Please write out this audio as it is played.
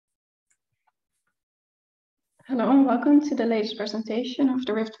Hello and welcome to the latest presentation of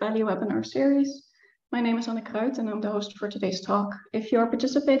the Rift Valley Webinar Series. My name is Anne Kruijt and I'm the host for today's talk. If you are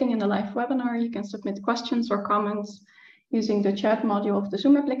participating in the live webinar, you can submit questions or comments using the chat module of the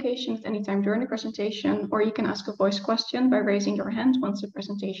Zoom application at any time during the presentation, or you can ask a voice question by raising your hand once the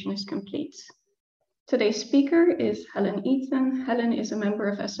presentation is complete. Today's speaker is Helen Eaton. Helen is a member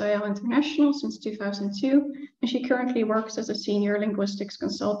of SIL International since 2002, and she currently works as a senior linguistics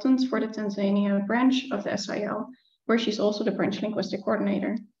consultant for the Tanzania branch of the SIL, where she's also the branch linguistic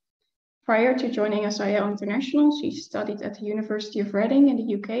coordinator. Prior to joining SIL International, she studied at the University of Reading in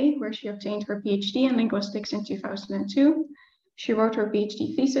the UK, where she obtained her PhD in linguistics in 2002. She wrote her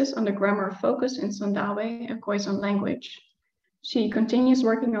PhD thesis on the grammar focus in Sandawe, a Khoisan language. She continues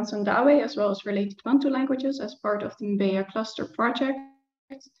working on Sandawe as well as related Bantu languages as part of the Mbeya cluster project.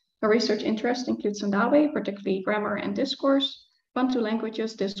 Her research interests include Sandawe, particularly grammar and discourse, Bantu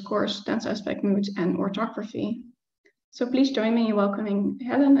languages, discourse, tense aspect, mood, and orthography. So please join me in welcoming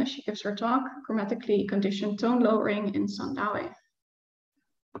Helen as she gives her talk, Grammatically Conditioned Tone Lowering in Sandawe.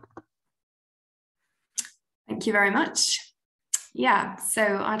 Thank you very much. Yeah, so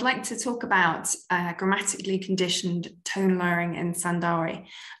I'd like to talk about grammatically conditioned tone lowering in Sandawe,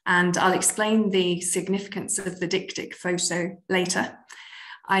 and I'll explain the significance of the dictic photo later.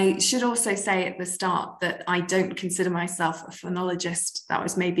 I should also say at the start that I don't consider myself a phonologist. That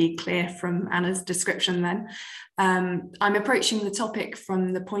was maybe clear from Anna's description then. I'm approaching the topic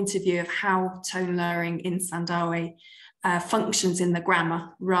from the point of view of how tone lowering in Sandawe functions in the grammar,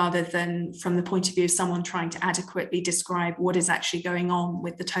 rather than from the point of view of someone trying to adequately describe what is actually going on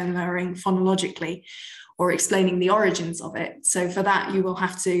with the tone lowering phonologically or explaining the origins of it. So for that, you will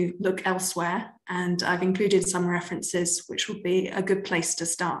have to look elsewhere, and I've included some references which would be a good place to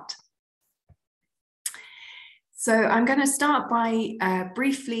start. So I'm going to start by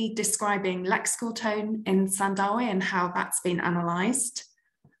briefly describing lexical tone in Sandawe and how that's been analysed.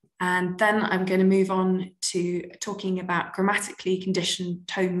 And then I'm going to move on to talking about grammatically conditioned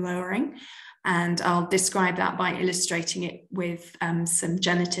tone lowering, and I'll describe that by illustrating it with some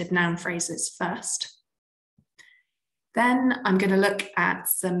genitive noun phrases first. Then I'm going to look at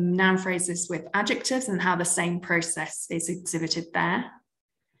some noun phrases with adjectives and how the same process is exhibited there.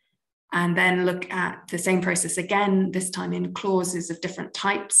 And then look at the same process again, this time in clauses of different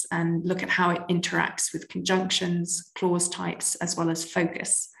types, and look at how it interacts with conjunctions, clause types, as well as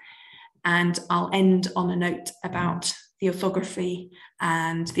focus. And I'll end on a note about the orthography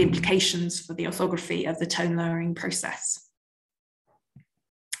and the implications for the orthography of the tone lowering process.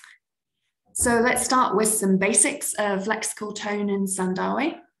 So let's start with some basics of lexical tone in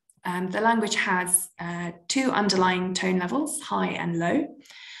Sandawe. The language has two underlying tone levels, high and low.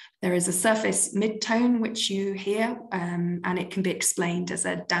 There is a surface mid-tone, which you hear, and it can be explained as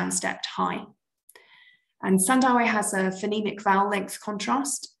a downstepped high. And Sandawe has a phonemic vowel length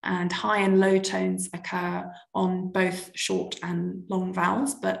contrast, and high and low tones occur on both short and long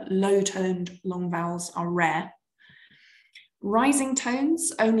vowels, but low-toned long vowels are rare. Rising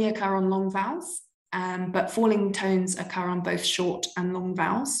tones only occur on long vowels, but falling tones occur on both short and long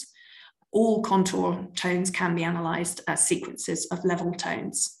vowels. All contour tones can be analysed as sequences of level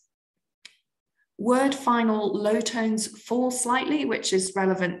tones. Word final low tones fall slightly, which is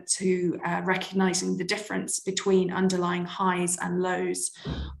relevant to recognising the difference between underlying highs and lows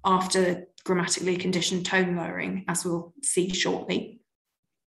after grammatically conditioned tone lowering, as we'll see shortly.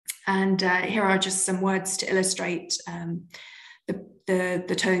 And here are just some words to illustrate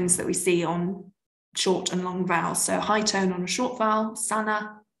the tones that we see on short and long vowels. So high tone on a short vowel,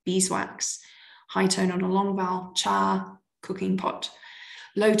 sana, beeswax. High tone on a long vowel, cha, cooking pot.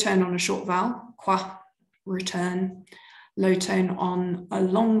 Low tone on a short vowel, kwa, return. Low tone on a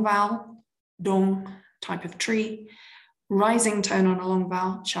long vowel, dong, type of tree. Rising tone on a long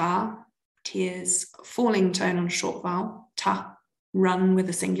vowel, cha, tears. Falling tone on a short vowel, ta, run with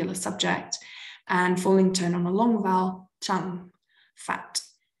a singular subject. And falling tone on a long vowel, chang, fat.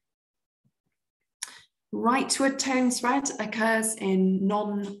 Rightward tone spread occurs in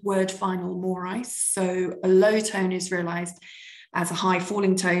non-word final morai. So a low tone is realised as a high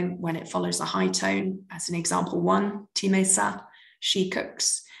falling tone when it follows a high tone. As an example one, timesa, she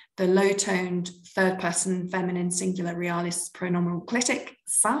cooks. The low-toned third-person feminine singular realis pronominal clitic,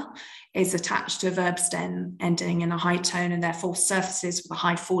 sa, is attached to a verb stem ending in a high tone and therefore surfaces with a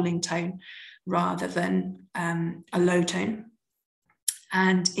high falling tone rather than a low tone.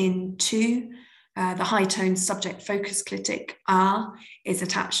 And in two, the high tone subject focus clitic, a, is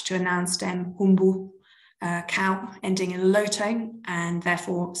attached to a noun stem, humbu, cow, ending in a low tone and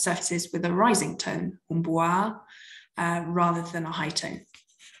therefore surfaces with a rising tone, humbua, rather than a high tone.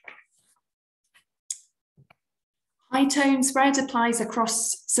 High tone spread applies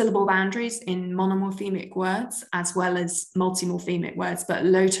across syllable boundaries in monomorphemic words as well as multimorphemic words, but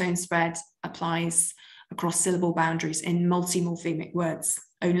low tone spread applies across syllable boundaries in multimorphemic words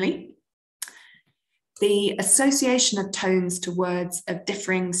only. The association of tones to words of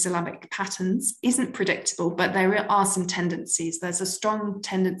differing syllabic patterns isn't predictable, but there are some tendencies. There's a strong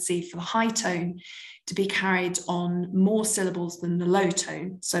tendency for the high tone to be carried on more syllables than the low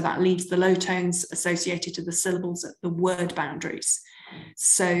tone. So that leaves the low tones associated to the syllables at the word boundaries.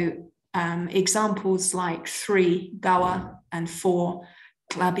 So examples like 3, gawa, and 4,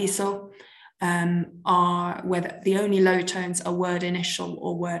 clabiso, are where the only low tones are word initial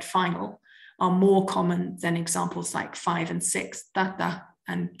or word final, are more common than examples like 5 and 6, tata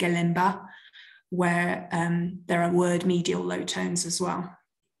and gelemba, where there are word medial low tones as well.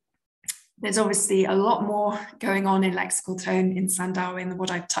 There's obviously a lot more going on in lexical tone in Sandawe than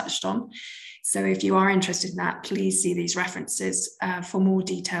what I've touched on. So if you are interested in that, please see these references for more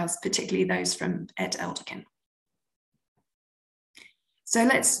details, particularly those from Ed Elderkin. So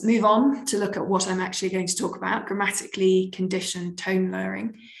let's move on to look at what I'm actually going to talk about, grammatically conditioned tone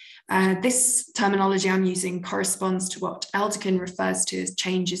lowering. This terminology I'm using corresponds to what Elderkin refers to as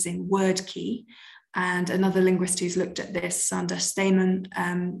changes in word key. And another linguist who's looked at this, Sander Steeman,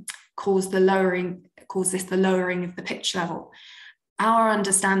 calls this the lowering of the pitch level. Our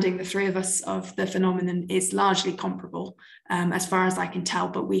understanding, the three of us, of the phenomenon is largely comparable, as far as I can tell,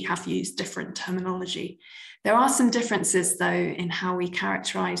 but we have used different terminology. There are some differences, though, in how we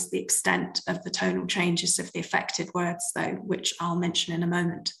characterize the extent of the tonal changes of the affected words, though, which I'll mention in a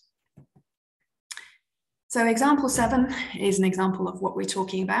moment. So example 7 is an example of what we're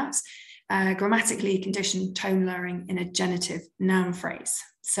talking about. Grammatically conditioned tone lowering in a genitive noun phrase.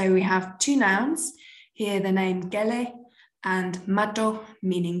 So we have two nouns, here the name gele and mato,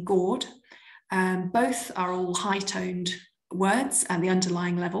 meaning gourd. Both are all high-toned words at the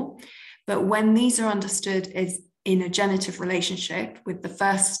underlying level, but when these are understood as in a genitive relationship with the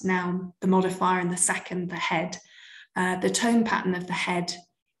first noun, the modifier, and the second, the head, the tone pattern of the head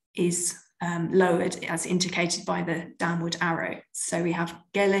is lowered as indicated by the downward arrow. So we have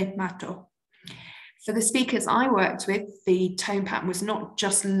gele mato. For the speakers I worked with, the tone pattern was not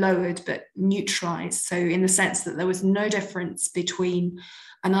just lowered, but neutralized. So in the sense that there was no difference between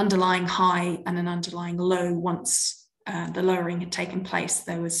an underlying high and an underlying low. Once the lowering had taken place,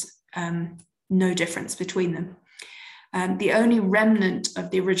 there was no difference between them. The only remnant of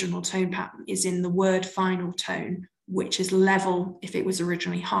the original tone pattern is in the word final tone, which is level if it was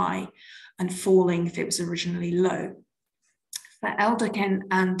originally high and falling if it was originally low. For Elderkin,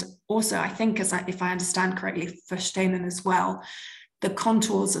 and also I think, if I understand correctly, for Steeman as well, the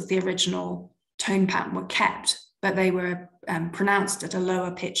contours of the original tone pattern were kept, but they were pronounced at a lower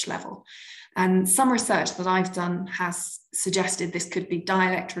pitch level. And some research that I've done has suggested this could be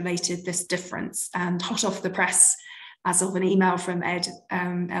dialect related, this difference, and hot off the press, as of an email from Ed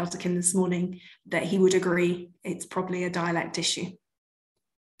Elderkin this morning, that he would agree it's probably a dialect issue.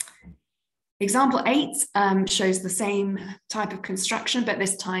 Example 8 shows the same type of construction, but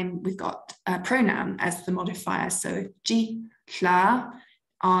this time we've got a pronoun as the modifier. So ji, hla,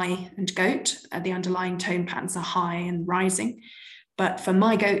 I, and goat, the underlying tone patterns are high and rising. But for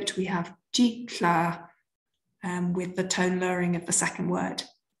my goat, we have ji, hla, with the tone lowering of the second word.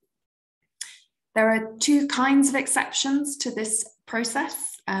 There are two kinds of exceptions to this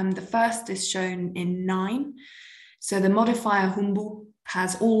process. The first is shown in 9. So the modifier humbu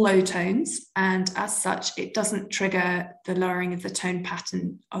has all low tones, and as such, it doesn't trigger the lowering of the tone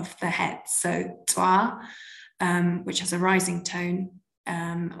pattern of the head. So twa, which has a rising tone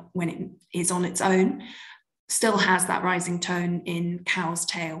when it is on its own, still has that rising tone in cow's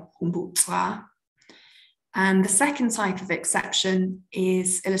tail, humbu twa. And the second type of exception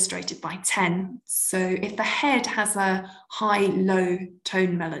is illustrated by 10. So if the head has a high-low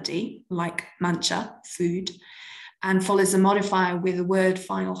tone melody, like mancha, food, and follows a modifier with a word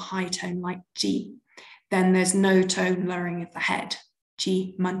final high tone like G, then there's no tone lowering of the head.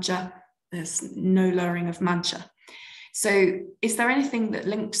 G, mancha, there's no lowering of mancha. So is there anything that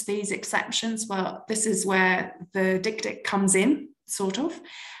links these exceptions? Well, this is where the dik-dik comes in, sort of.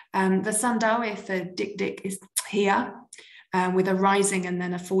 The Sandawe for dik-dik is here, with a rising and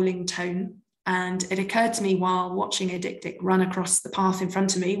then a falling tone. And it occurred to me while watching a dik-dik run across the path in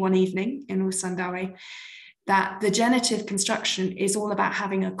front of me one evening in Sandawe, that the genitive construction is all about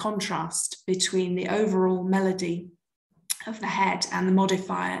having a contrast between the overall melody of the head and the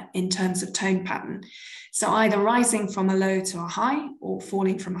modifier in terms of tone pattern. So either rising from a low to a high or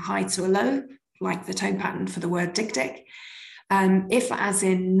falling from a high to a low, like the tone pattern for the word dik-dik. If, as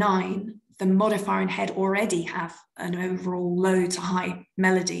in 9, the modifier and head already have an overall low to high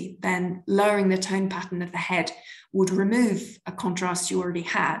melody, then lowering the tone pattern of the head would remove a contrast you already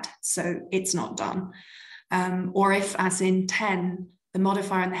had, so it's not done. Or if, as in 10, the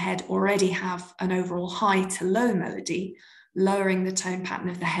modifier and the head already have an overall high to low melody, lowering the tone pattern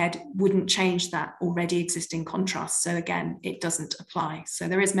of the head wouldn't change that already existing contrast. So again, it doesn't apply. So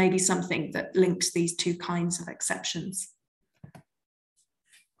there is maybe something that links these two kinds of exceptions.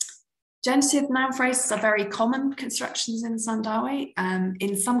 Genitive noun phrases are very common constructions in Sandawe.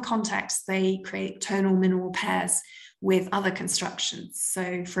 In some contexts, they create tonal minimal pairs with other constructions.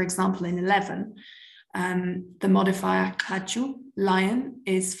 So for example, in 11, the modifier kaju, lion,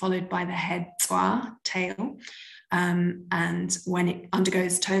 is followed by the head twa, tail. And when it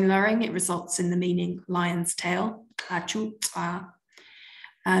undergoes tone lowering, it results in the meaning lion's tail, kaju twa.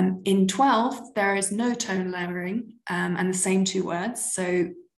 In 12, there is no tone lowering and the same two words. So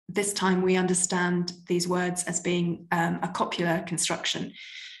this time we understand these words as being a copular construction.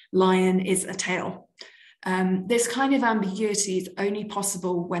 Lion is a tail. This kind of ambiguity is only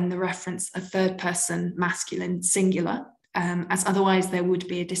possible when the reference a third person masculine singular, as otherwise there would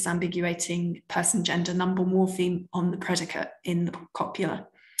be a disambiguating person gender number morpheme on the predicate in the copula.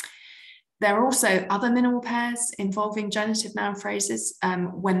 There are also other minimal pairs involving genitive noun phrases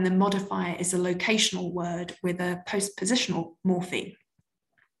when the modifier is a locational word with a postpositional morpheme.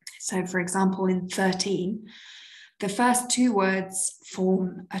 So for example, in 13, the first two words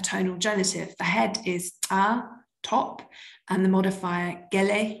form a tonal genitive. The head is ta, top, and the modifier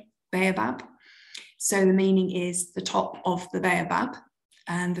gele, baobab. So the meaning is the top of the baobab.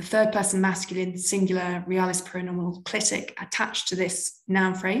 And the third person masculine singular realis pronominal clitic attached to this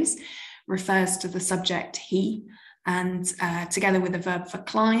noun phrase refers to the subject he, and together with the verb for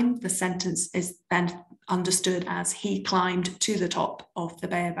climb, the sentence is then understood as he climbed to the top of the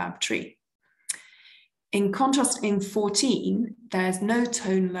baobab tree. In contrast, in 14, there's no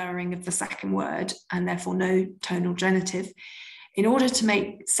tone lowering of the second word and therefore no tonal genitive. In order to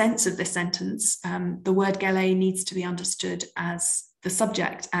make sense of this sentence, the word gele needs to be understood as the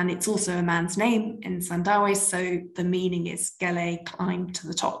subject, and it's also a man's name in Sandawe, so the meaning is gele, climb to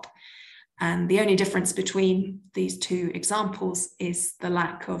the top. And the only difference between these two examples is the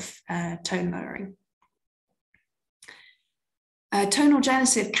lack of tone lowering. Tonal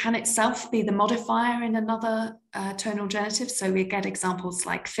genitive can itself be the modifier in another tonal genitive. So we get examples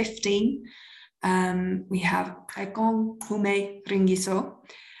like 15. We have kaikong, hume, ringiso.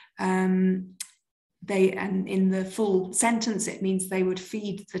 And in the full sentence, it means they would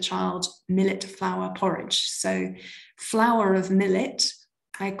feed the child millet flour porridge. So flour of millet,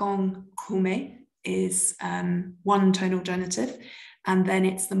 kaikong, hume, is one tonal genitive. And then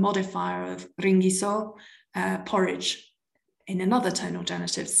it's the modifier of ringiso, porridge, in another tonal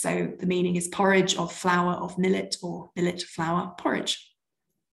genitive. So the meaning is porridge of flour of millet or millet flour porridge.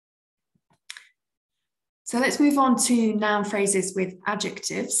 So let's move on to noun phrases with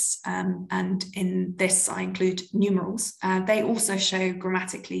adjectives. And in this, I include numerals. They also show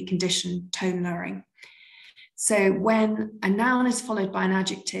grammatically conditioned tone lowering. So when a noun is followed by an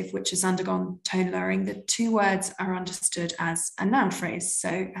adjective which has undergone tone lowering, the two words are understood as a noun phrase.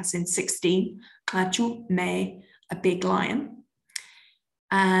 So as in 16, kaju me, a big lion.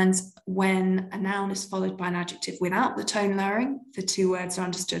 And when a noun is followed by an adjective without the tone lowering, the two words are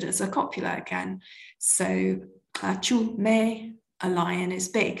understood as a copula again. So, kaju me, a lion is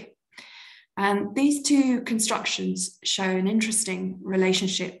big. And these two constructions show an interesting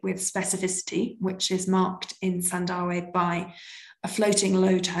relationship with specificity, which is marked in Sandawe by a floating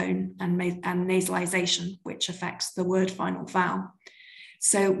low tone and nasalization, which affects the word final vowel.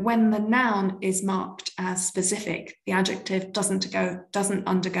 So when the noun is marked as specific, the adjective doesn't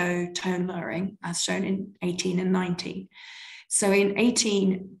undergo tone lowering, as shown in 18 and 19. So in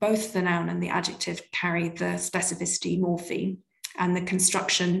 18, both the noun and the adjective carry the specificity morpheme, and the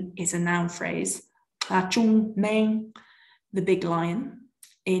construction is a noun phrase, kachung meng, the big lion.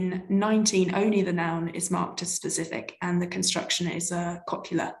 In 19, only the noun is marked as specific, and the construction is a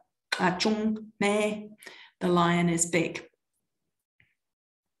copula, kachung me, the lion is big.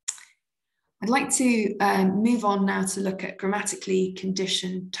 I'd like to move on now to look at grammatically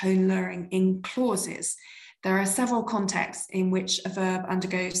conditioned tone lowering in clauses. There are several contexts in which a verb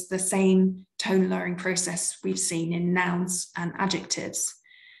undergoes the same tone lowering process we've seen in nouns and adjectives.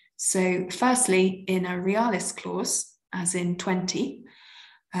 So firstly, in a realis clause, as in 20,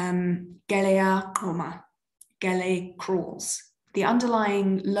 gelea coma, gele crawls. The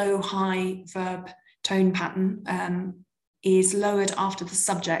underlying low-high verb tone pattern is lowered after the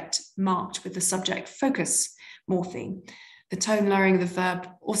subject marked with the subject focus morpheme. The tone lowering of the verb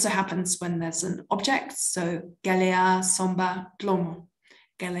also happens when there's an object. So, Gelea somba glomo.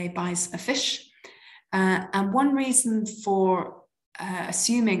 Gele buys a fish. And one reason for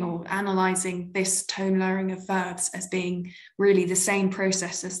assuming or analysing this tone lowering of verbs as being really the same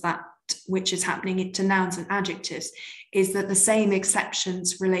process as that which is happening to nouns and adjectives is that the same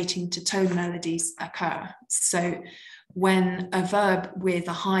exceptions relating to tone melodies occur. So when a verb with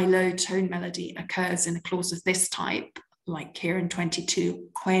a high-low tone melody occurs in a clause of this type, like here in 22,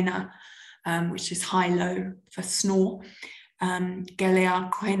 quena, which is high-low for snore,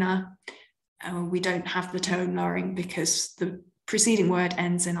 gelea quena, we don't have the tone lowering because the preceding word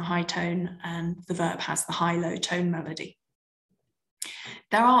ends in a high tone and the verb has the high-low tone melody.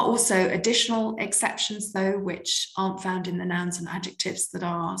 There are also additional exceptions, though, which aren't found in the nouns and adjectives that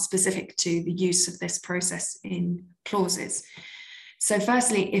are specific to the use of this process in clauses. So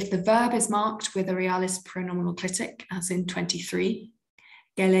firstly, if the verb is marked with a realis pronominal clitic, as in 23,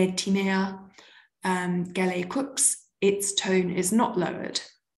 gele timea, gele cooks, its tone is not lowered.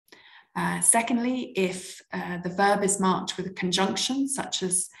 Secondly, if the verb is marked with a conjunction, such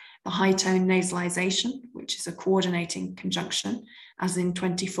as the high tone nasalization, which is a coordinating conjunction, as in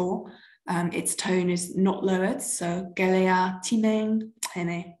 24, its tone is not lowered. So gelea timeng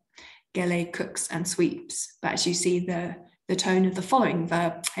hene, gele cooks and sweeps. But as you see, the tone of the following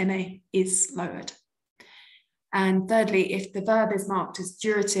verb, hene, is lowered. And thirdly, if the verb is marked as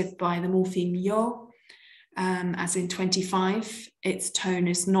durative by the morpheme yo, as in 25, its tone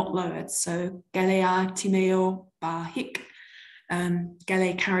is not lowered. So gelea timeo ba hik,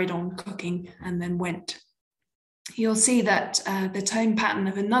 gele carried on cooking and then went. You'll see that the tone pattern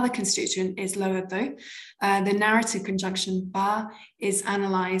of another constituent is lowered, though. The narrative conjunction ba is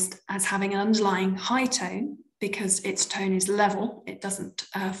analysed as having an underlying high tone because its tone is level. It doesn't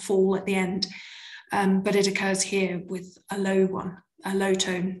fall at the end, but it occurs here with a low one, a low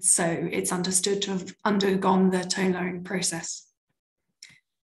tone. So it's understood to have undergone the tone lowering process.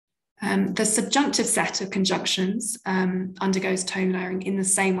 The subjunctive set of conjunctions undergoes tone lowering in the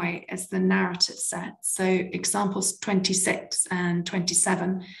same way as the narrative set. So examples 26 and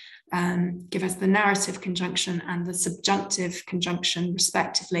 27 give us the narrative conjunction and the subjunctive conjunction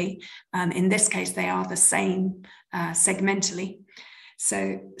respectively. In this case, they are the same segmentally.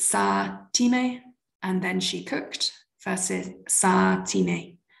 So sa time, and then she cooked, versus sa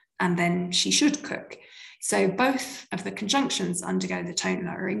time, and then she should cook. So both of the conjunctions undergo the tone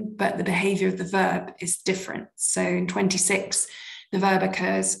lowering, but the behavior of the verb is different. So in 26, the verb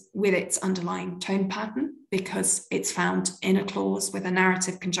occurs with its underlying tone pattern because it's found in a clause with a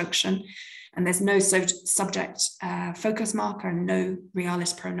narrative conjunction, and there's no subject focus marker and no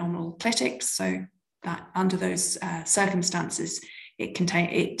realis pronominal clitic. So that under those circumstances,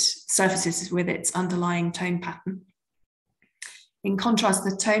 it surfaces with its underlying tone pattern. In contrast,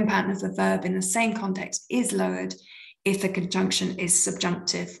 the tone pattern of the verb in the same context is lowered if the conjunction is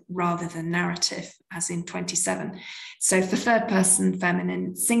subjunctive rather than narrative, as in 27. So for third person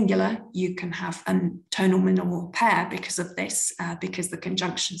feminine singular, you can have a tonal minimal pair because of this, because the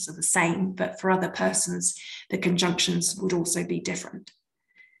conjunctions are the same, but for other persons, the conjunctions would also be different.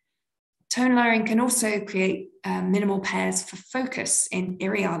 Tone lowering can also create minimal pairs for focus in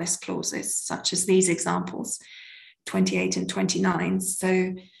irrealis clauses, such as these examples. 28 and 29.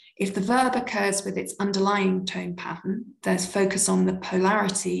 So if the verb occurs with its underlying tone pattern, there's focus on the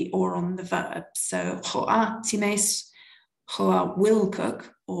polarity or on the verb. So hoa times, hoa will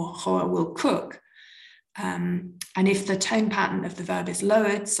cook, or hoa will cook. And if the tone pattern of the verb is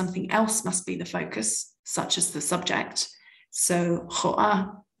lowered, something else must be the focus, such as the subject. So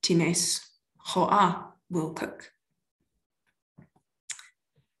hoa times, hoa will cook.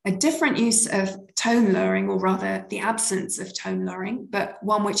 A different use of tone lowering, or rather the absence of tone lowering, but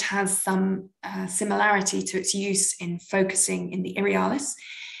one which has some similarity to its use in focusing in the irrealis,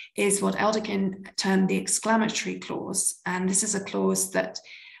 is what Elderkin termed the exclamatory clause. And this is a clause that,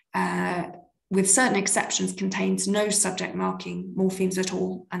 with certain exceptions, contains no subject marking morphemes at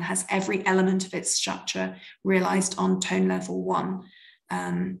all and has every element of its structure realized on tone level 1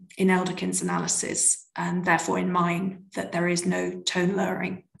 in Elderkin's analysis, and therefore in mine that there is no tone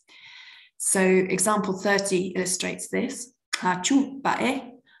lowering. So example 30 illustrates this.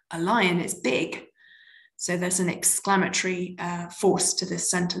 A lion is big. So there's an exclamatory force to this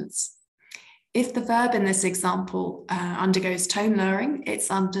sentence. If the verb in this example undergoes tone lowering,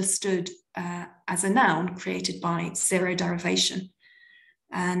 it's understood as a noun created by zero derivation.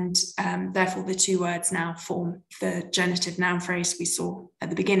 And therefore the two words now form the genitive noun phrase we saw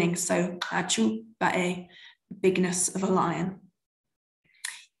at the beginning. So bigness of a lion.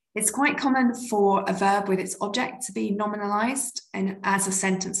 It's quite common for a verb with its object to be nominalized and as a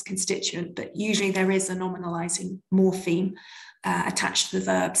sentence constituent, but usually there is a nominalizing morpheme attached to the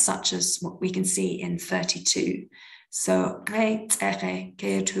verb, such as what we can see in 32. So, re, tere,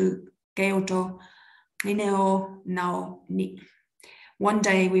 geotu, geoto, rineo, nao, ni. One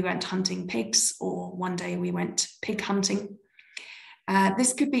day we went hunting pigs, or one day we went pig hunting.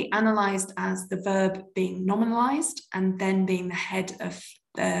 This could be analysed as the verb being nominalised and then being the head of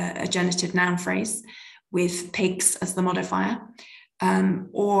a genitive noun phrase with pigs as the modifier,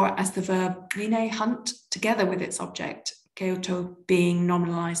 or as the verb rine, hunt, together with its object, keoto, being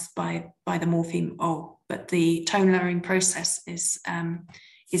nominalised by the morpheme o, but the tone lowering process is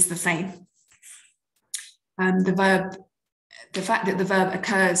the same. The fact that the verb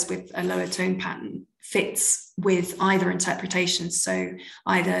occurs with a lower tone pattern fits with either interpretation, so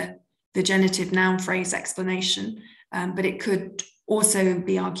either the genitive noun phrase explanation, but it could also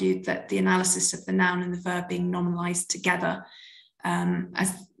be argued that the analysis of the noun and the verb being nominalized together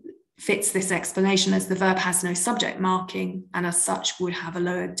as fits this explanation, as the verb has no subject marking and as such would have a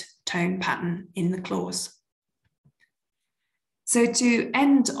lowered tone pattern in the clause. So to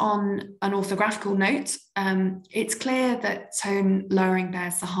end on an orthographical note, it's clear that tone lowering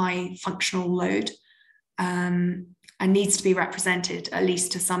bears a high functional load and needs to be represented, at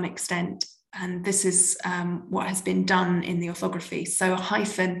least to some extent. And this is what has been done in the orthography. So a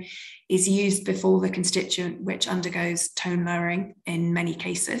hyphen is used before the constituent, which undergoes tone lowering in many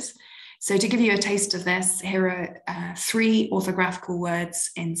cases. So to give you a taste of this, here are 3 orthographical words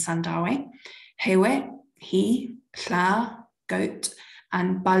in Sandawe: hewe, he, kla, goat,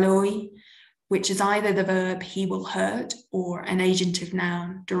 and baloi, which is either the verb he will herd or an agentive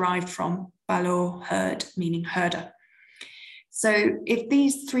noun derived from balo, herd, meaning herder. So if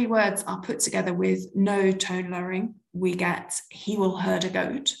these 3 words are put together with no tone lowering, we get he will herd a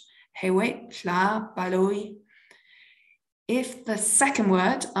goat, hewe, kla, baloi. If the second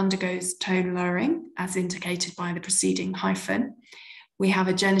word undergoes tone lowering, as indicated by the preceding hyphen, we have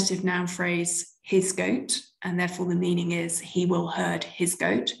a genitive noun phrase, his goat, and therefore the meaning is he will herd his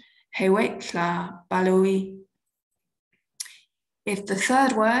goat, hewe, kla, baloi. If the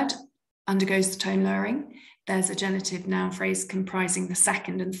third word undergoes the tone lowering, there's a genitive noun phrase comprising the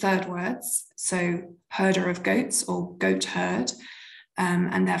second and third words, so herder of goats or goat herd,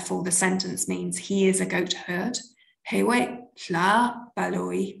 and therefore the sentence means he is a goat herd, hewe, kla,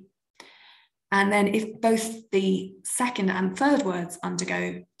 baloi. And then if both the second and third words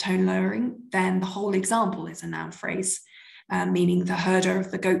undergo tone lowering, then the whole example is a noun phrase, meaning the herder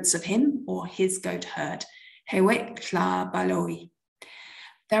of the goats of him or his goat herd, hewe, kla, baloi.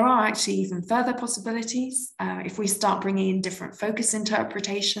 There are actually even further possibilities. If we start bringing in different focus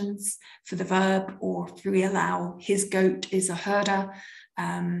interpretations for the verb, or if we allow his goat is a herder,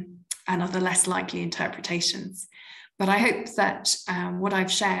 and other less likely interpretations. But I hope that what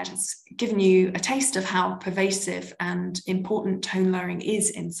I've shared has given you a taste of how pervasive and important tone lowering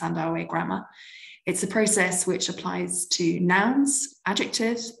is in Sandawe grammar. It's a process which applies to nouns,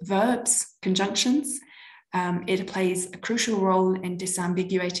 adjectives, verbs, conjunctions. It plays a crucial role in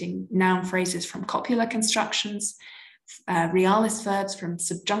disambiguating noun phrases from copular constructions, realis verbs from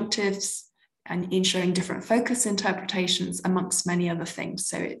subjunctives, and in showing different focus interpretations, amongst many other things.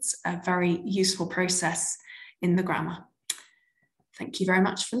 So it's a very useful process in the grammar. Thank you very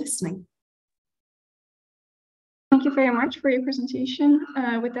much for listening. Thank you very much for your presentation.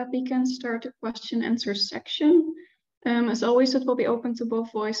 With that, we can start the question answer section. As always, it will be open to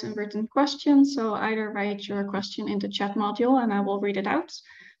both voice and written questions. So either write your question in the chat module and I will read it out,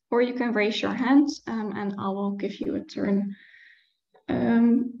 or you can raise your hand and I will give you a turn.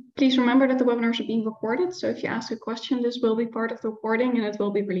 Please remember that the webinars are being recorded. So if you ask a question, this will be part of the recording and it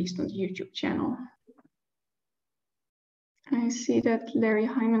will be released on the YouTube channel. I see that Larry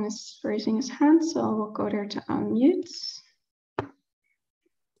Hyman is raising his hand, so I will go there to unmute.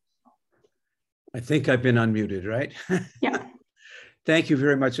 I think I've been unmuted, right? Yeah. Thank you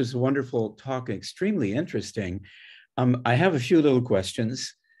very much. It was a wonderful talk, extremely interesting. I have a few little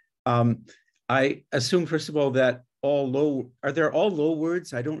questions. I assume, first of all, that are there all low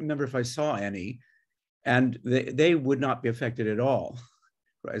words? I don't remember if I saw any, and they would not be affected at all.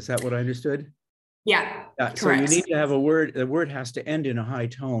 Is that what I understood? Yeah, correct. So you need to have a word, the word has to end in a high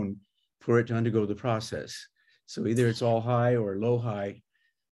tone for it to undergo the process. So either it's all high or low high,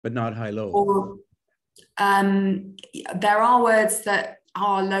 but not high low. Or, there are words that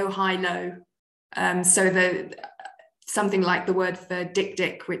are low high low. So something like the word for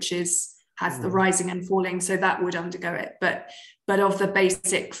dick, which has the rising and falling, so that would undergo it. But of the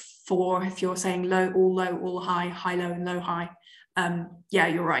basic 4, if you're saying low, all high, high low, and low high, yeah,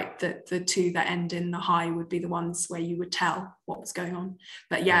 you're right, that the two that end in the high would be the ones where you would tell what was going on.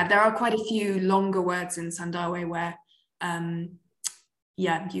 But yeah, there are quite a few longer words in Sandawe where,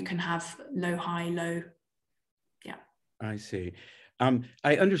 yeah, you can have low, high, low. Yeah. I see.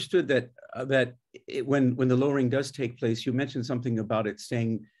 I understood that when the lowering does take place, you mentioned something about it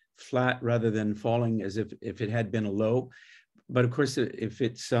staying flat rather than falling as if it had been a low. But of course, if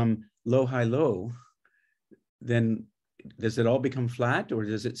it's low, high, low, then does it all become flat, or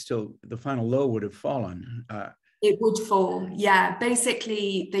does it still, the final low would have fallen? It would fall, yeah.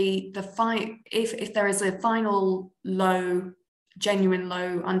 Basically, if there is a final low, genuine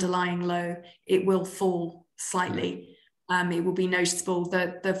low, underlying low, it will fall slightly. It will be noticeable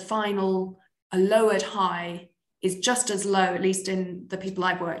that the final, a lowered high is just as low, at least in the people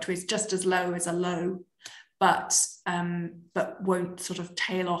I've worked with, just as low as a low, but won't sort of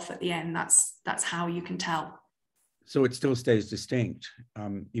tail off at the end. That's how you can tell. So it still stays distinct,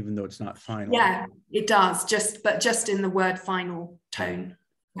 even though it's not final. Yeah, it does, just in the word final tone.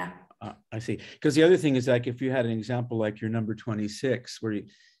 Yeah. I see. Because the other thing is, like, if you had an example like your number 26, where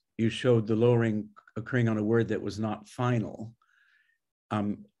you showed the lowering occurring on a word that was not final,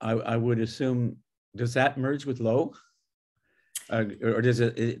 I would assume, does that merge with low? Or does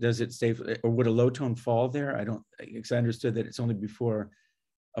it stay, or would a low tone fall there? I don't, because I understood that it's only before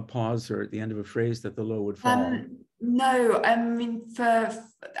a pause or at the end of a phrase that the low would fall. No, I mean, from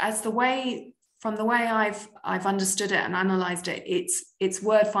the way I've understood it and analysed it, it's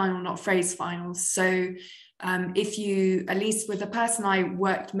word final, not phrase final. So if you, at least with the person I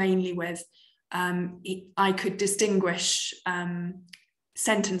worked mainly with, I could distinguish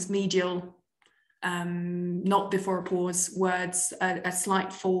sentence medial, not before a pause, words, a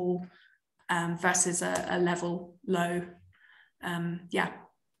slight fall versus a level low. Yeah.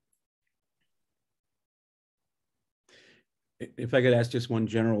 If I could ask just one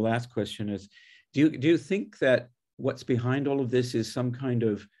general last question is, do you think that what's behind all of this is some kind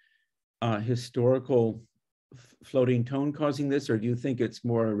of historical floating tone causing this, or do you think it's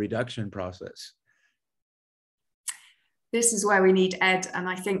more a reduction process? This is where we need Ed, and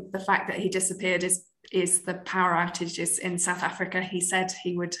I think the fact that he disappeared is the power outages in South Africa. He said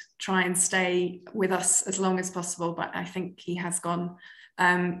he would try and stay with us as long as possible, but I think he has gone.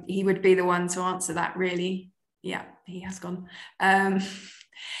 He would be the one to answer that, really. Yeah, he has gone.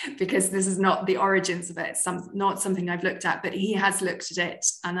 Because this is not the origins of it. It's not something I've looked at, but he has looked at it,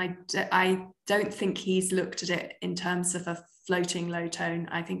 and I don't think he's looked at it in terms of a floating low tone.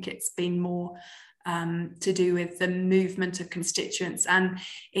 I think it's been more to do with the movement of constituents. And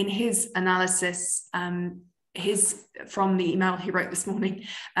in his analysis, from the email he wrote this morning,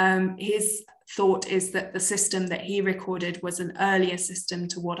 his thought is that the system that he recorded was an earlier system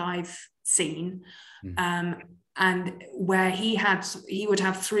to what I've seen. And where he would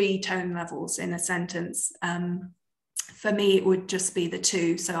have 3 tone levels in a sentence. For me, it would just be the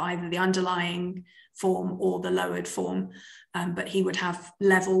 2, so either the underlying form or the lowered form, but he would have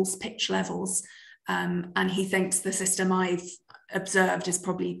levels, pitch levels, and he thinks the system I've observed has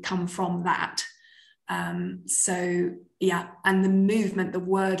probably come from that. So yeah, and the movement, the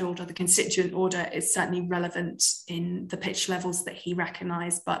word order, the constituent order is certainly relevant in the pitch levels that he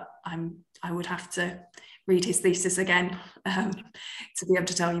recognised, but I would have to read his thesis again to be able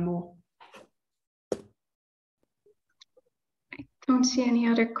to tell you more. I don't see any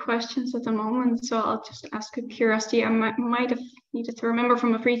other questions at the moment, so I'll just ask a curiosity. I might have needed to remember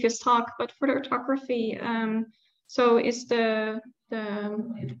from a previous talk, but for the orthography, so is the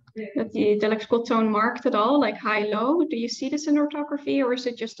lexical tone marked at all, like high, low? Do you see this in orthography, or is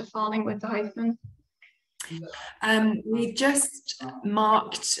it just a falling with the hyphen? We've just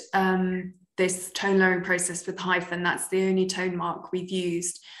marked this tone lowering process with hyphen. That's the only tone mark we've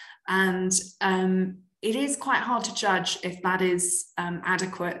used, and it is quite hard to judge if that is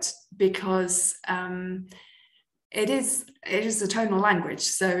adequate, because it is a tonal language.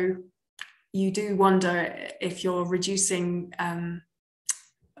 So you do wonder if you're reducing,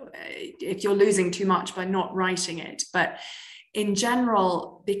 if you're losing too much by not writing it. But in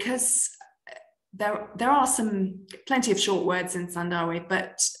general, because there are plenty of short words in Sandawe,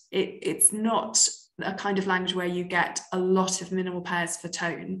 but it's not a kind of language where you get a lot of minimal pairs for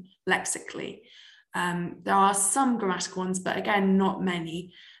tone lexically. There are some grammatical ones, but again, not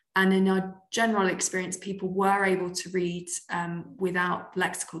many. And in our general experience, people were able to read without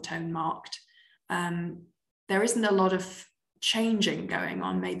lexical tone marked. There isn't a lot of changing going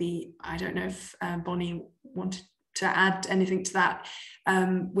on. Maybe, I don't know if Bonnie wanted to add anything to that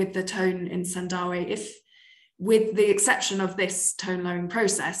with the tone in Sandawe. If, with the exception of this tone lowering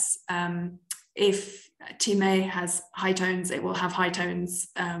process, if Time has high tones, it will have high tones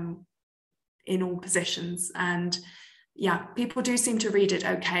in all positions. And yeah, people do seem to read it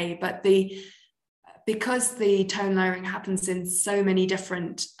okay, but because the tone lowering happens in so many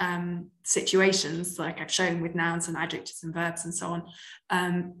different situations, like I've shown with nouns and adjectives and verbs and so on,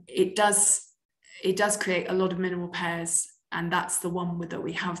 it does create a lot of minimal pairs, and that's the one that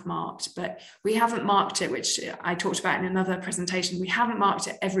we have marked. But we haven't marked it, which I talked about in another presentation, we haven't marked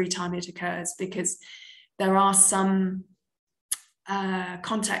it every time it occurs, because there are some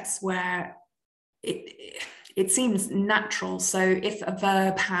contexts where it seems natural. So if a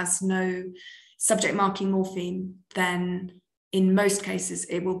verb has no subject marking morpheme, then in most cases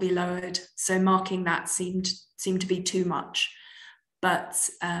it will be lowered. So marking that seemed to be too much. But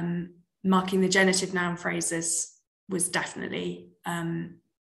marking the genitive noun phrases was definitely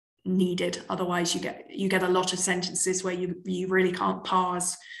needed. Otherwise you get a lot of sentences where you really can't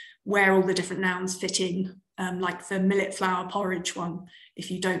parse where all the different nouns fit in, like the millet flour porridge one. If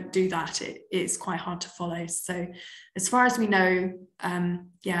you don't do that, it's quite hard to follow. So as far as we know,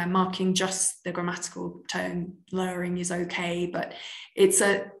 marking just the grammatical tone lowering is okay, but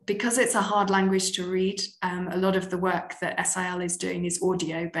because it's a hard language to read, a lot of the work that SIL is doing is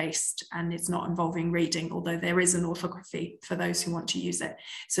audio based, and it's not involving reading, although there is an orthography for those who want to use it.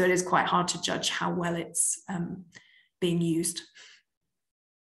 So it is quite hard to judge how well it's being used.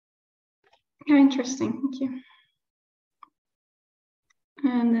 Yeah, interesting, thank you.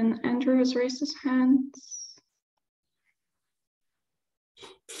 And then Andrew has raised his hand.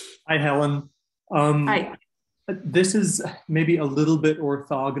 Hi, Helen. Hi. This is maybe a little bit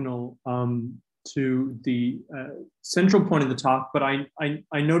orthogonal to the central point of the talk, but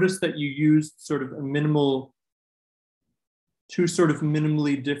I noticed that you used sort of two sort of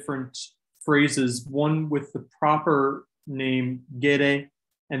minimally different phrases, one with the proper name gere,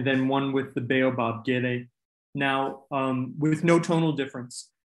 and then one with the baobab gere. Now, with no tonal difference,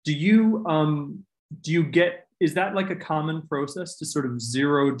 do you get, is that like a common process to sort of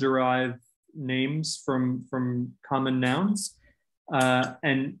zero derive names from common nouns?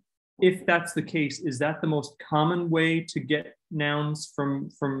 And if that's the case, is that the most common way to get nouns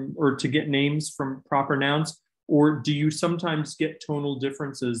or to get names from proper nouns? Or do you sometimes get tonal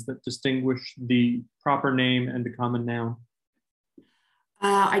differences that distinguish the proper name and the common noun?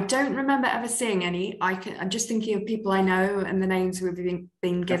 I don't remember ever seeing any. I'm just thinking of people I know and the names we've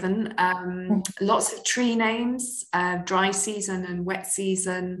been given. Lots of tree names, dry season and wet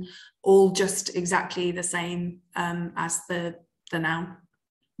season, all just exactly the same as the noun.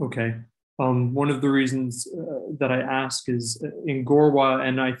 Okay. One of the reasons that I ask is in Gorwa,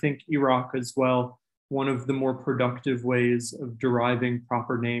 and I think Iraq as well, one of the more productive ways of deriving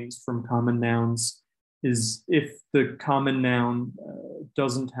proper names from common nouns is if the common noun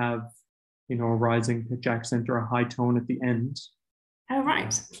doesn't have, a rising pitch accent or a high tone at the end. Oh,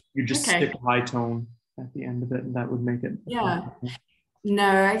 right. You just stick a high tone at the end of it, and that would make it. Yeah.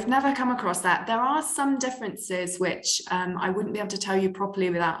 No, I've never come across that. There are some differences which I wouldn't be able to tell you properly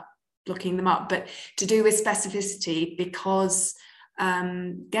without looking them up, but to do with specificity, because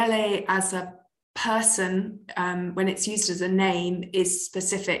Gele as a person, when it's used as a name, is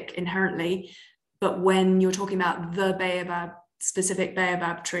specific inherently. But when you're talking about the specific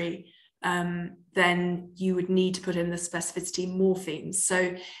baobab tree, then you would need to put in the specificity morphemes.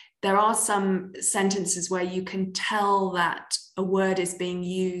 So there are some sentences where you can tell that a word is being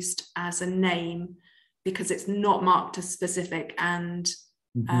used as a name because it's not marked as specific, and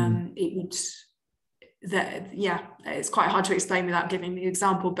it would. It's quite hard to explain without giving the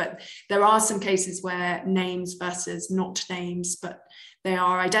example, but there are some cases where names versus not names, but they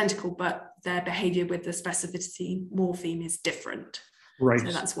are identical, but their behavior with the specificity morpheme is different. Right.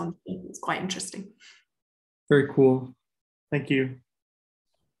 So that's one thing that's quite interesting. Very cool. Thank you.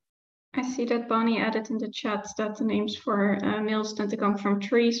 I see that Bonnie added in the chat that the names for males tend to come from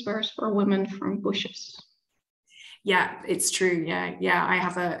trees, whereas for women from bushes. Yeah, it's true. Yeah. I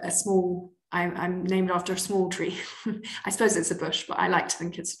have a small, I'm named after a small tree. I suppose it's a bush, but I like to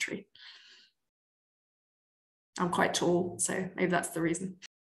think it's a tree. I'm quite tall, so maybe that's the reason.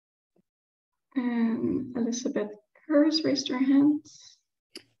 Elizabeth Kerrs raised her hand.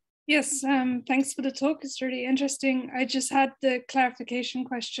 Yes, thanks for the talk. It's really interesting. I just had the clarification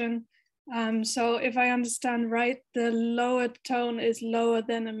question. So if I understand right, the lower tone is lower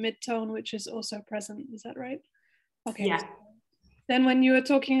than a mid-tone, which is also present. Is that right? Okay. Yeah. Then when you were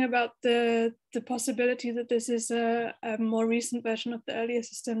talking about the possibility that this is a more recent version of the earlier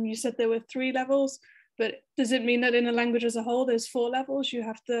system, you said there were 3 levels, but does it mean that in a language as a whole, there's 4 levels? You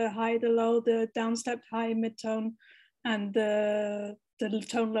have the high, the low, the downstepped high, mid-tone, and the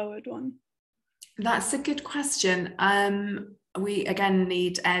tone lowered one? That's a good question. We again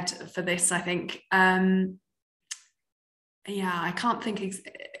need Ed for this, I think. Yeah, I can't think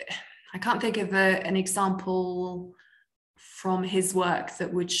of an example from his work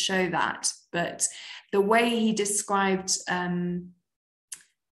that would show that, but the way he described, I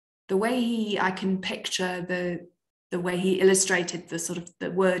can picture the way he illustrated the sort of the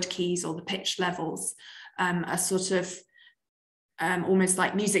word keys or the pitch levels, are sort of almost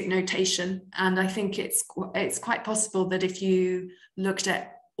like music notation. And I think it's quite possible that if you looked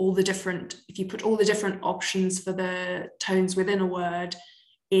at if you put all the different options for the tones within a word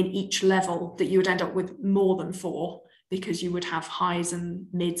in each level, that you would end up with more than 4, because you would have highs and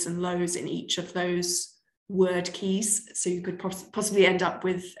mids and lows in each of those word keys. So you could possibly end up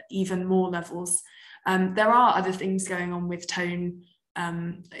with even more levels. There are other things going on with tone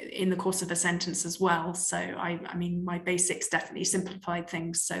in the course of a sentence as well. So I mean, my basics definitely simplified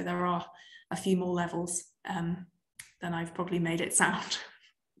things. So there are a few more levels than I've probably made it sound.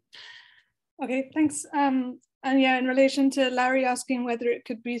 Okay, thanks. And yeah, in relation to Larry asking whether it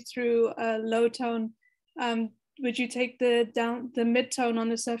could be through a low tone, would you take the mid-tone on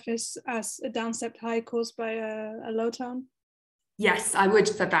the surface as a downstepped high caused by a low tone? Yes, I would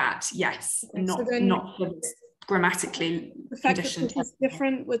for that. Yes, okay, not for this grammatically the fact conditioned. that this is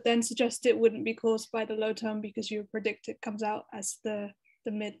different would then suggest it wouldn't be caused by the low tone, because you predict it comes out as the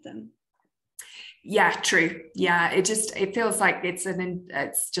mid then. Yeah, true. Yeah, it feels like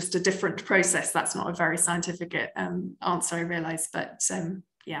it's just a different process. That's not a very scientific answer, I realize, but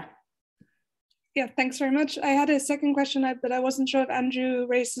yeah. Yeah, thanks very much. I had a second question, but I wasn't sure if Andrew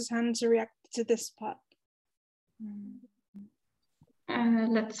raised his hand to react to this part.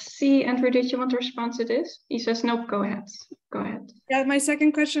 Let's see, Andrew, did you want to respond to this? He says, nope, go ahead. Go ahead. Yeah, my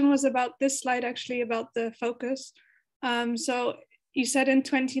second question was about this slide, actually, about the focus. So you said in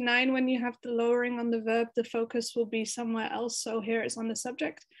 29, when you have the lowering on the verb, the focus will be somewhere else. So here it's on the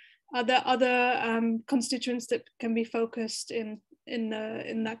subject. Are there other constituents that can be focused in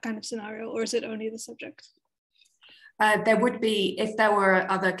that kind of scenario, or is it only the subject? There would be, if there were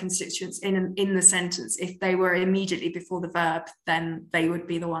other constituents in the sentence, if they were immediately before the verb, then they would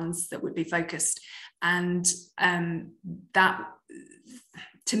be the ones that would be focused. And that,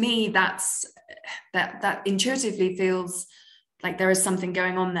 to me, that intuitively feels like there is something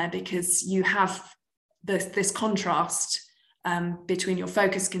going on there, because you have this contrast between your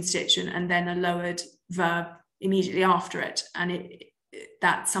focus constituent and then a lowered verb immediately after it, and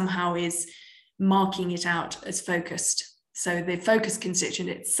that somehow is marking it out as focused. So the focus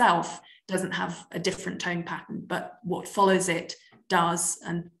constituent itself doesn't have a different tone pattern, but what follows it does,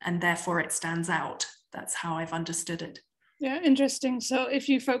 and therefore it stands out. That's how I've understood it. Yeah, interesting. So if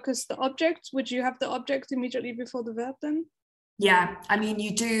you focus the object, would you have the object immediately before the verb then? Yeah, I mean,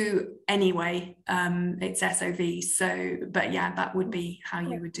 you do anyway. It's SOV, so, but yeah, that would be how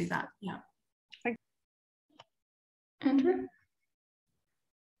you would do that. Yeah. Andrew?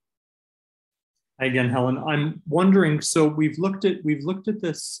 Again, Helen, I'm wondering, so we've looked at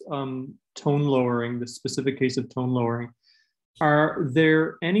this tone lowering, the specific case of tone lowering. Are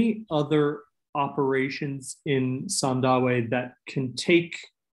there any other operations in Sandawe that can take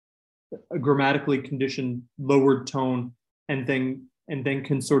a grammatically conditioned lowered tone and then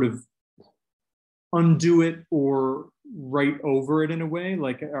can sort of undo it or write over it in a way?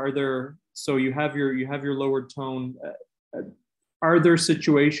 Like, are there, so you have your lowered tone, are there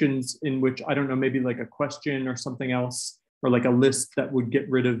situations in which, I don't know, maybe like a question or something else, or like a list that would get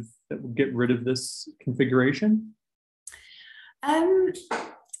rid of this configuration?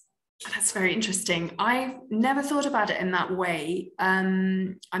 That's very interesting. I've never thought about it in that way. I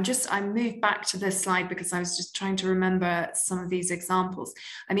moved back to this slide because I was just trying to remember some of these examples.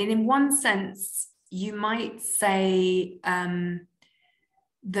 I mean, in one sense, you might say that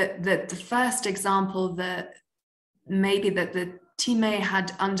the first example, that maybe that the time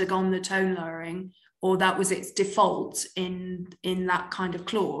had undergone the tone lowering, or that was its default in that kind of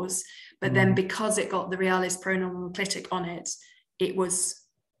clause, but then because it got the realis pronominal clitic on it, it was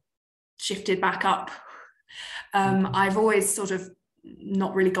shifted back up. I've always sort of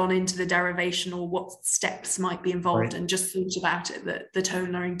not really gone into the derivation or what steps might be involved, and just thought about it that the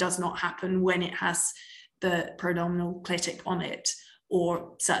tone lowering does not happen when it has the pronominal clitic on it,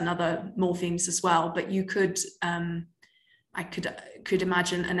 or certain other morphemes as well. But you could, I could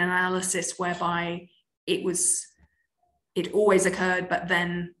imagine an analysis whereby it always occurred, but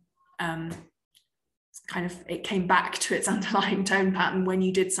then it came back to its underlying tone pattern when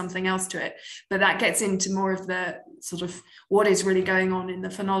you did something else to it. But that gets into more of the sort of what is really going on in the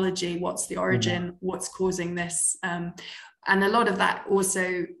phonology, what's the origin, what's causing this. And a lot of that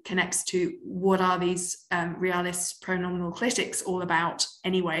also connects to what are these realist pronominal clitics all about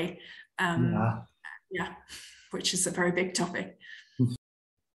anyway. Yeah, which is a very big topic.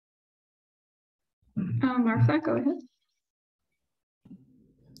 Martha, go ahead.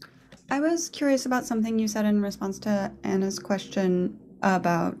 I was curious about something you said in response to Anna's question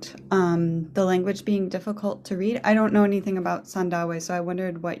about the language being difficult to read. I don't know anything about Sandawe, so I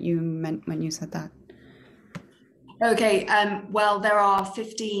wondered what you meant when you said that. Okay, well, there are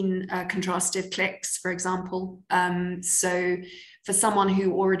 15 contrastive clicks, for example. So for someone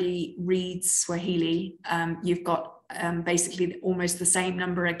who already reads Swahili, you've got basically almost the same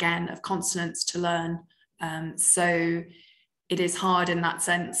number again of consonants to learn. So it is hard in that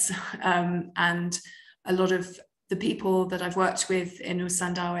sense. And a lot of the people that I've worked with in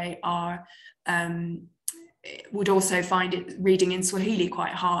Sandawe are would also find it reading in Swahili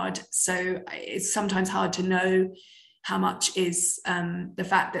quite hard. So it's sometimes hard to know how much is the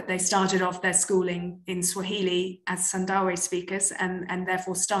fact that they started off their schooling in Swahili as Sandawe speakers and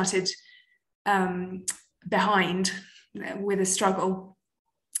therefore started behind with a struggle.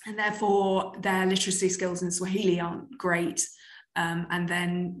 And therefore their literacy skills in Swahili aren't great. And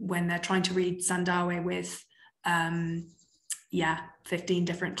then when they're trying to read Sandawe with 15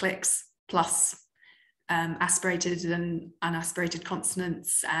 different clicks plus aspirated and unaspirated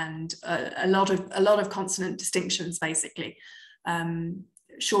consonants and a lot of consonant distinctions, basically,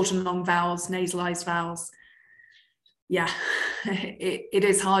 short and long vowels, nasalized vowels. Yeah, it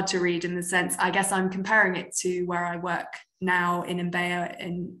is hard to read in the sense, I guess I'm comparing it to where I work now in Mbeya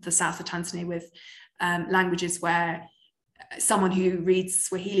in the south of Tanzania with languages where someone who reads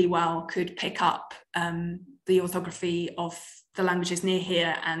Swahili well could pick up the orthography of the languages near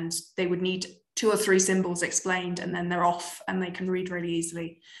here, and they would need 2 or 3 symbols explained and then they're off and they can read really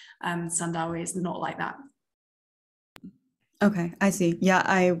easily. Sandawe is not like that. Okay, I see. Yeah,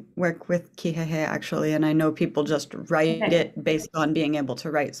 I work with Kihehe actually, and I know people just write it based on being able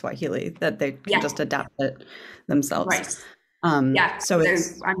to write Swahili, that they can just adapt it themselves. Right. So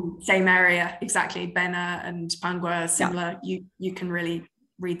it's same area, exactly. Bena and Pangwa, similar. You can really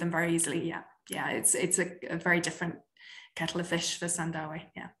read them very easily. Yeah. It's a very different kettle of fish for Sandawe.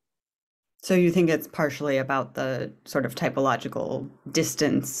 Yeah. So you think it's partially about the sort of typological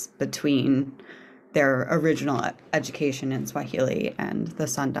distance between their original education in Swahili and the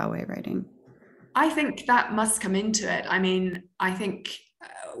Sandawe writing? I think that must come into it. I mean, I think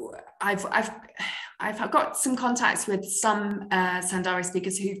I've got some contacts with some Sandawe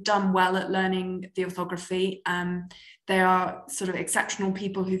speakers who've done well at learning the orthography. They are sort of exceptional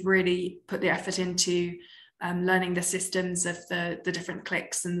people who've really put the effort into learning the systems of the different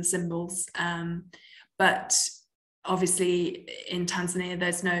clicks and the symbols. But obviously in Tanzania,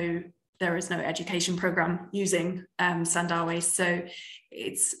 there is no education program using Sandawe, so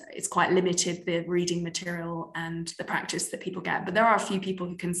it's quite limited, the reading material and the practice that people get. But there are a few people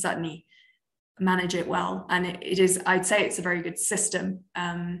who can certainly manage it well, and it is, I'd say it's a very good system.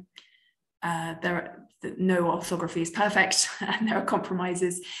 No orthography is perfect and there are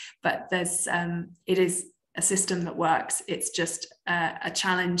compromises, but it is a system that works. It's just a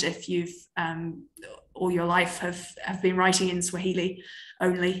challenge if you've all your life have been writing in Swahili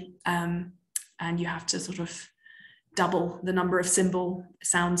only, and you have to sort of double the number of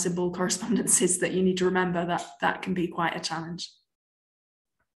sound symbol correspondences that you need to remember. That can be quite a challenge.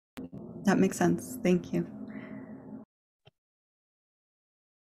 That makes sense. Thank you.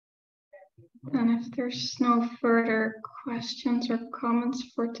 And if there's no further questions or comments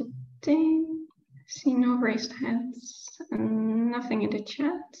for today, I see no raised hands and nothing in the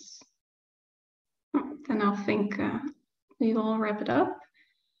chat. Oh, then I'll think we will wrap it up.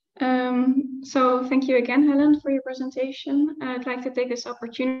 So thank you again, Helen, for your presentation. I'd like to take this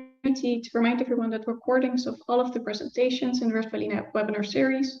opportunity to remind everyone that recordings of all of the presentations in the Rift Valley Webinar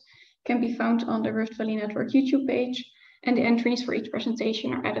Series can be found on the Rift Valley Network YouTube page, and the entries for each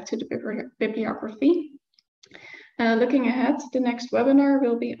presentation are added to the bibliography. Looking ahead, the next webinar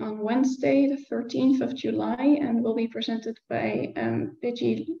will be on Wednesday, the 13th of July, and will be presented by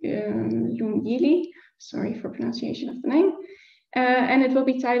Beji Lunyili. Sorry for pronunciation of the name. And it will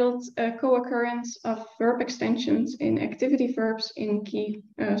be titled Co-occurrence of verb extensions in activity verbs in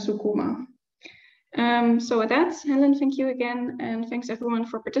Kisukuma. So with that, Helen, thank you again, and thanks everyone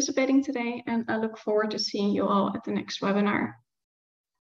for participating today, and I look forward to seeing you all at the next webinar.